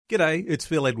G'day, it's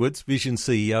Phil Edwards, Vision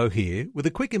CEO here, with a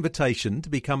quick invitation to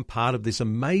become part of this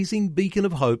amazing beacon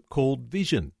of hope called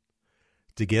Vision.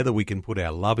 Together we can put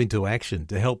our love into action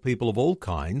to help people of all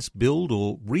kinds build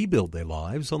or rebuild their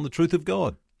lives on the truth of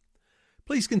God.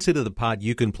 Please consider the part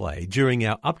you can play during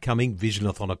our upcoming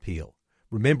Visionathon appeal,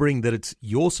 remembering that it's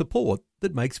your support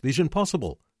that makes Vision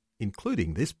possible,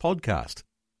 including this podcast.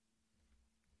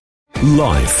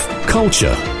 Life,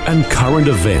 culture, and current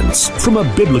events from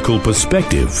a biblical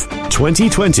perspective.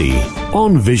 2020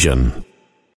 on Vision.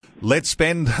 Let's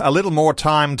spend a little more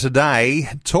time today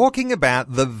talking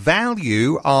about the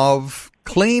value of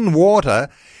clean water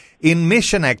in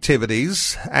mission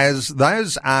activities as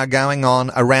those are going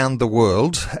on around the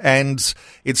world. And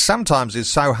it sometimes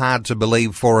is so hard to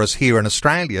believe for us here in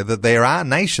Australia that there are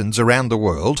nations around the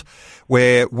world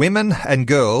where women and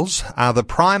girls are the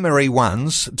primary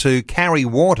ones to carry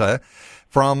water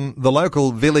from the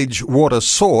local village water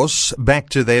source back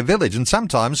to their village, and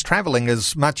sometimes travelling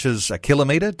as much as 1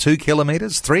 kilometre, 2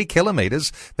 kilometres, 3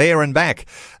 kilometres there and back,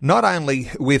 not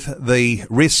only with the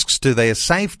risks to their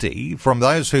safety from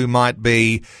those who might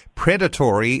be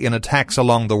predatory in attacks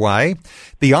along the way,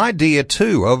 the idea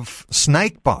too of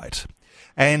snake bite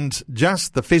and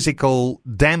just the physical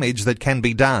damage that can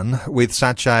be done with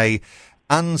such a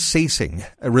unceasing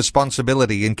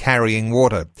responsibility in carrying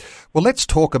water. Well, let's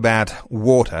talk about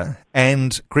water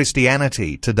and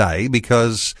Christianity today,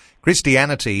 because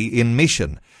Christianity in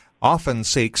mission often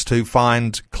seeks to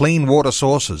find clean water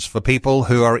sources for people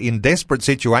who are in desperate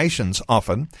situations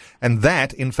often, and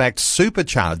that, in fact,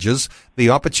 supercharges the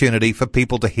opportunity for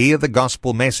people to hear the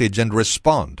gospel message and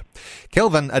respond.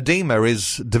 Kelvin Adima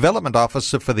is Development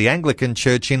Officer for the Anglican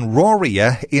Church in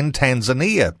Rorya in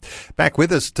Tanzania. Back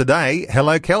with us today.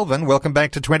 Hello, Kelvin. Welcome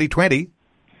back to 2020.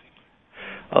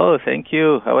 Oh, thank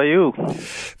you. How are you?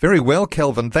 Very well,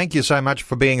 Kelvin. Thank you so much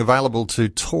for being available to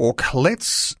talk.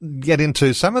 Let's get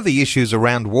into some of the issues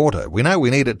around water. We know we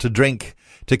need it to drink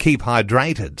to keep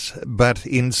hydrated, but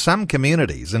in some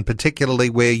communities, and particularly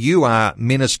where you are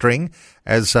ministering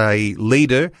as a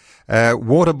leader,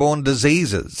 waterborne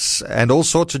diseases and all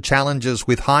sorts of challenges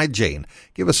with hygiene.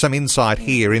 Give us some insight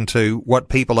here into what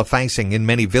people are facing in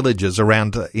many villages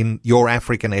around in your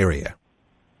African area.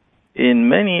 In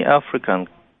many African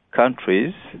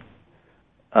countries,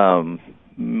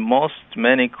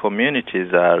 many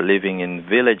communities are living in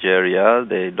village area.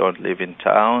 They don't live in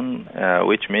town,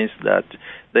 which means that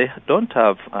they don't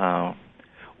have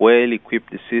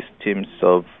well-equipped systems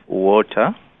of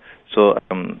water. So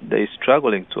they're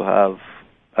struggling to have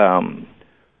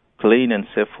clean and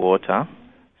safe water.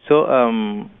 So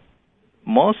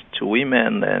most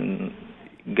women and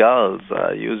girls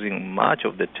are using much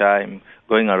of the time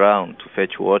going around to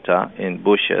fetch water in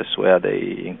bushes where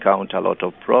they encounter a lot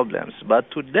of problems. But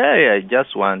today I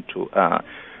just want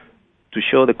to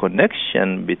show the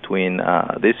connection between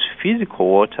this physical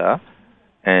water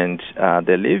and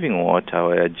the living water,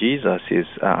 where Jesus is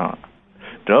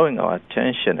drawing our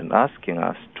attention and asking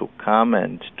us to come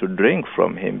and to drink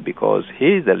from him, because he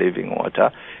is the living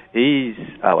water. He is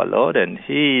our Lord, and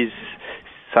he is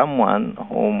someone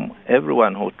whom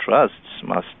everyone who trusts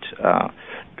must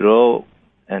draw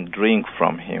and drink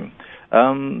from him.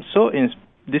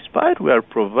 Despite we are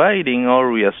providing,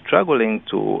 or we are struggling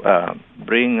to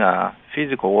bring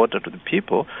physical water to the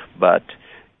people, but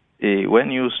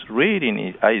when you read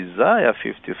in Isaiah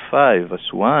 55 verse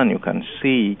 1, you can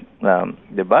see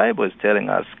the Bible is telling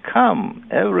us, "Come,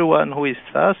 everyone who is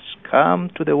thirsty,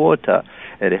 come to the water,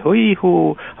 and he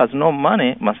who has no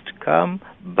money must come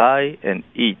buy and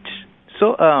eat."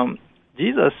 So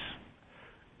Jesus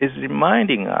is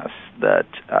reminding us that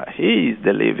he is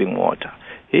the living water.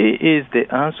 He is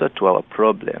the answer to our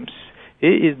problems.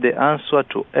 He is the answer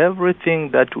to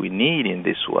everything that we need in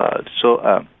this world.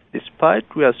 So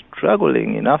despite we are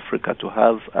struggling in Africa to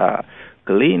have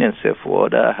clean and safe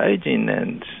water, hygiene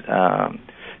and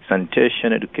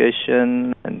sanitation,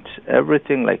 education, and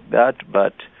everything like that,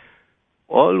 but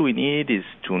all we need is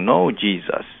to know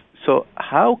Jesus. So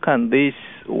how can these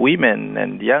women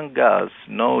and young girls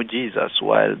know Jesus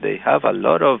while they have a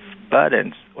lot of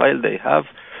burdens, while they have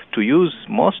to use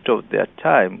most of their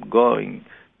time going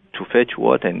to fetch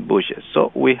water in bushes?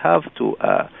 So we have to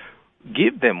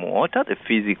give them water, the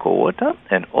physical water,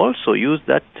 and also use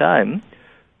that time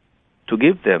to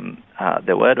give them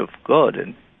the Word of God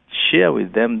and share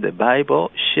with them the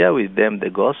Bible, share with them the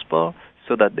gospel,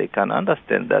 so that they can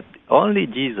understand that only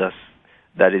Jesus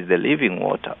that is the living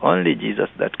water, only Jesus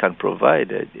that can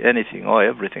provide anything or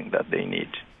everything that they need.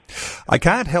 I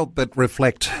can't help but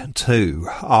reflect too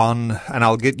on, and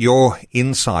I'll get your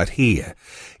insight here,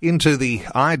 into the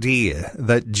idea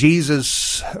that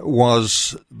Jesus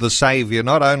was the saviour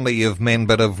not only of men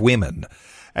but of women.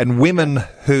 And women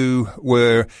who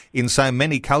were in so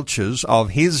many cultures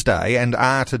of his day and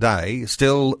are today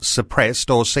still suppressed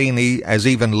or seen as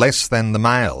even less than the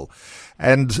male.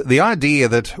 And the idea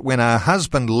that when a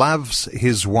husband loves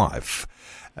his wife,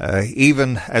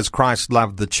 even as Christ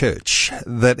loved the church,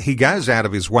 that he goes out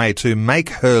of his way to make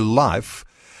her life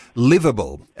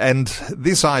livable. And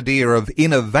this idea of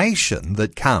innovation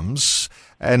that comes,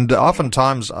 and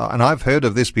oftentimes, and I've heard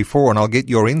of this before, and I'll get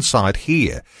your insight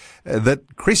here,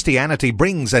 that Christianity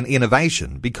brings an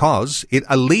innovation because it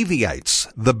alleviates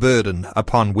the burden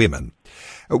upon women.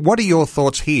 What are your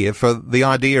thoughts here for the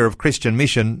idea of Christian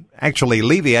mission actually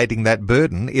alleviating that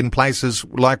burden in places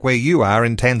like where you are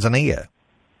in Tanzania?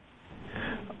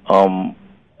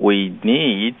 We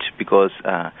need, because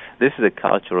this is a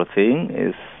cultural thing,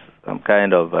 is some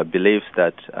kind of beliefs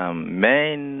that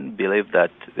men believe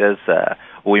that there's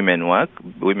women work,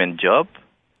 women job.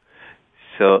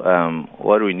 So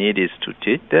what we need is to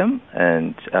teach them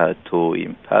and to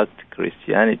impact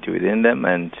Christianity within them,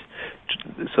 and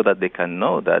so that they can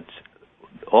know that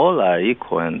all are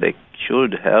equal and they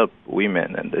should help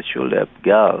women and they should help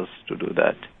girls to do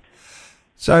that.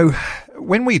 So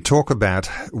when we talk about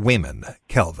women,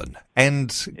 Kelvin,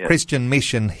 and Christian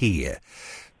mission here,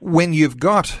 when you've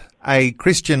got a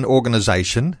Christian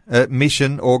organisation, a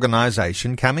mission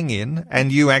organisation coming in,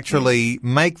 and you actually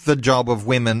make the job of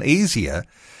women easier,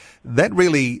 that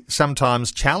really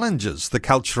sometimes challenges the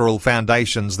cultural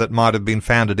foundations that might have been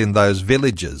founded in those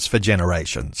villages for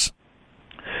generations.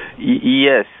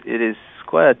 Yes, it is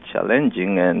quite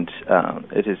challenging, and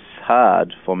it is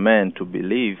hard for men to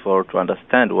believe or to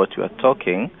understand what you are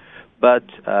talking. But,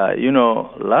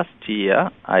 last year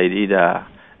I did a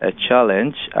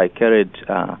challenge. I carried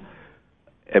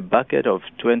a bucket of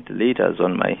 20 liters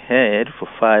on my head for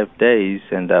 5 days,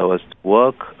 and I was to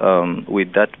walk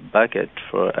with that bucket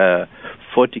for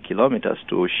 40 kilometers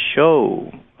to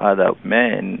show other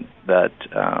men that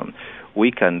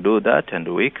we can do that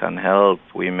and we can help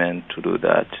women to do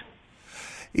that.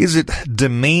 Is it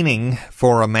demeaning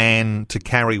for a man to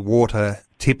carry water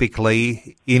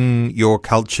typically in your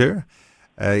culture?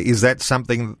 Is that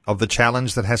something of the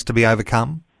challenge that has to be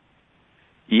overcome?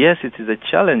 Yes, it is a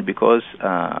challenge because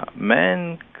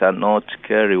men cannot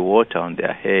carry water on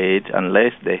their head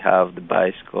unless they have the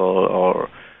bicycle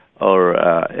or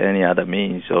any other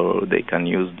means, or they can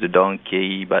use the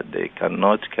donkey, but they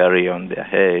cannot carry on their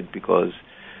head because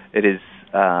it is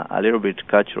a little bit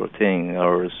cultural thing,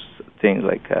 or things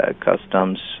like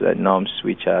customs, norms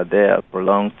which are there for a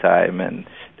long time, and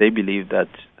they believe that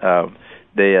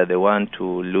they are the one to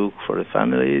look for the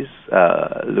families,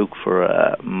 look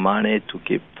for money to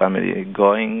keep family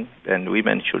going, and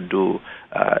women should do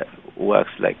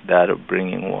works like that of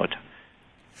bringing water.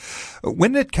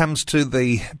 When it comes to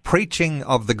the preaching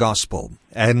of the gospel,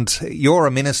 and you're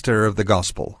a minister of the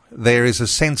gospel, there is a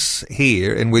sense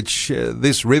here in which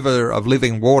this river of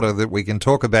living water that we can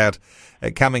talk about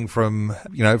coming from,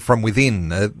 from within,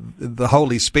 the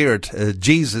Holy Spirit,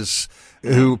 Jesus,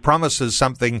 who promises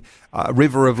something, a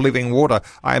river of living water.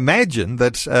 I imagine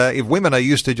that if women are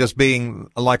used to just being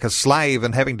like a slave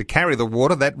and having to carry the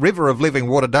water, that river of living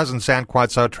water doesn't sound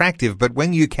quite so attractive. But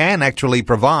when you can actually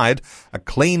provide a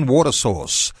clean water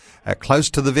source close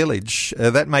to the village,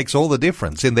 that makes all the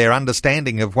difference in their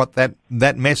understanding of what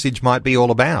that message might be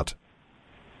all about.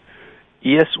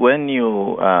 Yes, when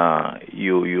you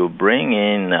bring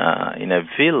in a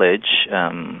village,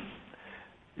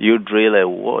 you drill a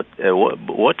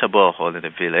water borehole in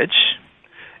the village,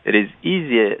 it is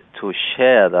easier to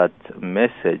share that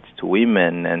message to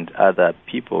women and other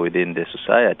people within the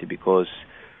society, because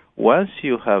once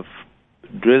you have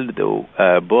drilled the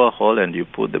borehole and you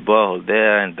put the borehole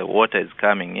there and the water is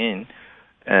coming in,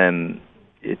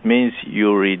 it means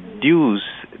you reduce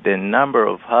the number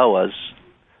of hours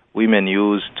women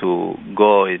use to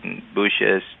go in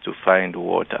bushes to find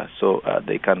water. So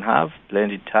they can have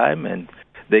plenty of time and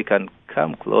they can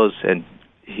come close and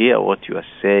hear what you are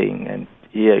saying and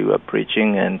hear you are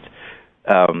preaching and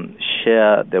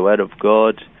share the word of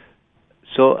God.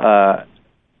 So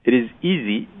it is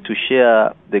easy to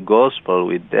share the gospel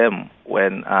with them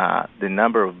when the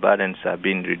number of burdens are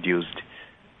being reduced.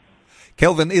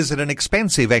 Kelvin, is it an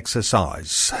expensive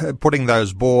exercise, putting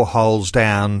those boreholes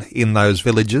down in those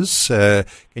villages?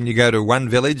 Can you go to one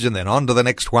village and then on to the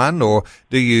next one, or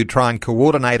do you try and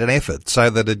coordinate an effort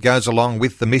so that it goes along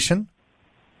with the mission?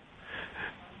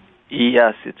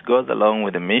 Yes, it goes along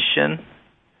with the mission,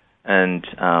 and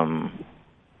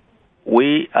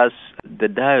we as the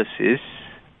diocese,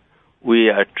 we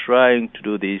are trying to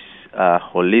do this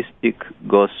holistic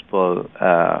gospel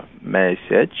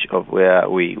message of where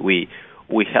we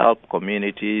help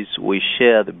communities, we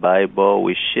share the Bible,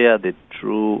 we share the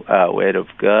true Word of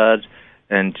God,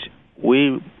 and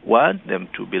we want them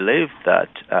to believe that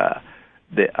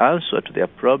the answer to their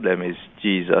problem is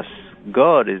Jesus.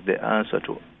 God is the answer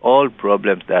to all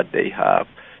problems that they have.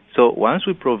 So once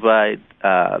we provide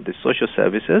the social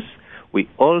services, we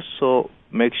also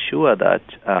make sure that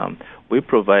we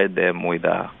provide them with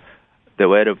the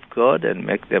Word of God and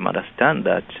make them understand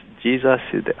that Jesus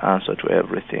is the answer to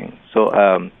everything. So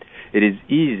it is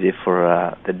easy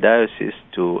for the diocese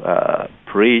to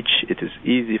preach. It is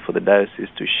easy for the diocese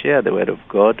to share the Word of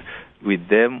God with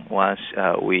them once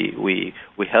we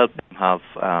help them have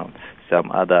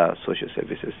some other social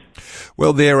services.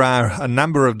 Well, there are a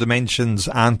number of dimensions,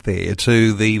 aren't there,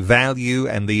 to the value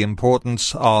and the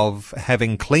importance of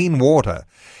having clean water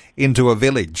into a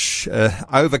village,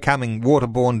 overcoming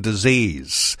waterborne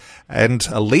disease and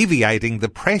alleviating the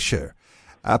pressure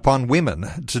upon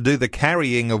women to do the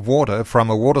carrying of water from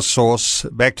a water source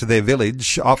back to their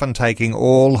village, often taking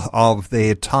all of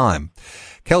their time.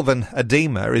 Kelvin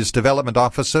Adima is Development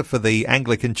Officer for the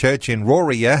Anglican Church in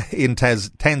Rorya in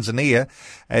Tanzania.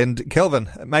 And Kelvin,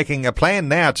 making a plan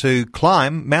now to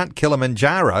climb Mount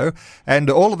Kilimanjaro, and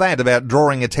all of that about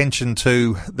drawing attention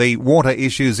to the water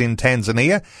issues in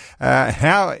Tanzania.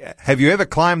 How have you ever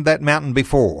climbed that mountain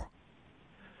before?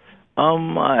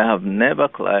 I have never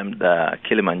climbed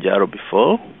Kilimanjaro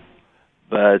before,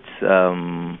 but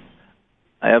I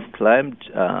have climbed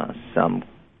some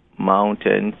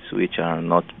mountains which are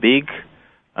not big,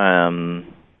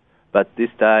 but this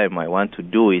time I want to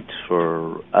do it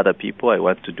for other people. I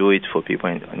want to do it for people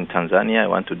in Tanzania. I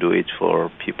want to do it for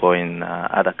people in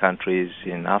other countries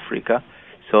in Africa.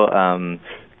 So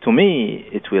to me,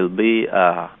 it will be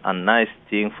a nice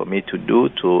thing for me to do,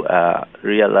 to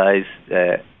realize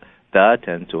that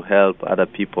and to help other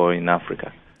people in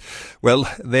Africa. Well,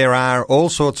 there are all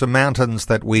sorts of mountains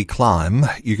that we climb.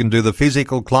 You can do the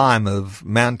physical climb of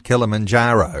Mount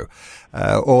Kilimanjaro,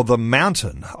 or the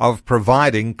mountain of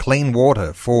providing clean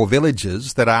water for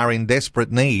villages that are in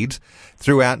desperate need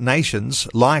throughout nations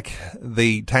like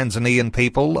the Tanzanian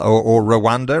people or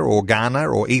Rwanda or Ghana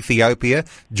or Ethiopia,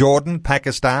 Jordan,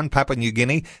 Pakistan, Papua New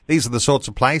Guinea. These are the sorts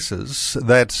of places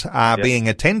that are being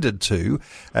attended to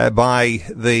by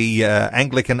the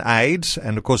Anglican Aid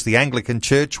and, of course, the Anglican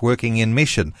Church working in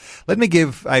mission. Let me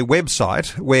give a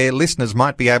website where listeners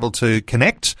might be able to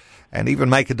connect and even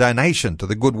make a donation to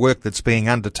the good work that's being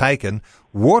undertaken,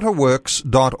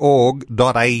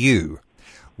 waterworks.org.au.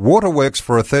 Waterworks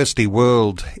for a Thirsty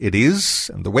World it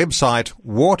is, and the website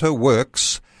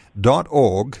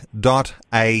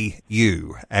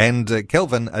waterworks.org.au. And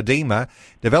Kelvin Adima,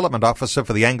 Development Officer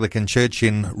for the Anglican Church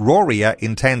in Rorya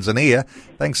in Tanzania,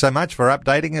 thanks so much for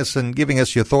updating us and giving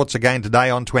us your thoughts again today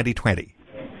on 2020.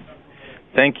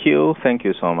 Thank you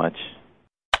so much.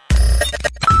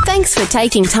 Thanks for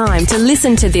taking time to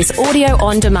listen to this audio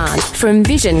on demand from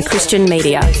Vision Christian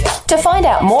Media. To find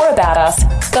out more about us,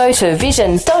 go to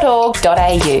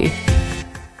vision.org.au.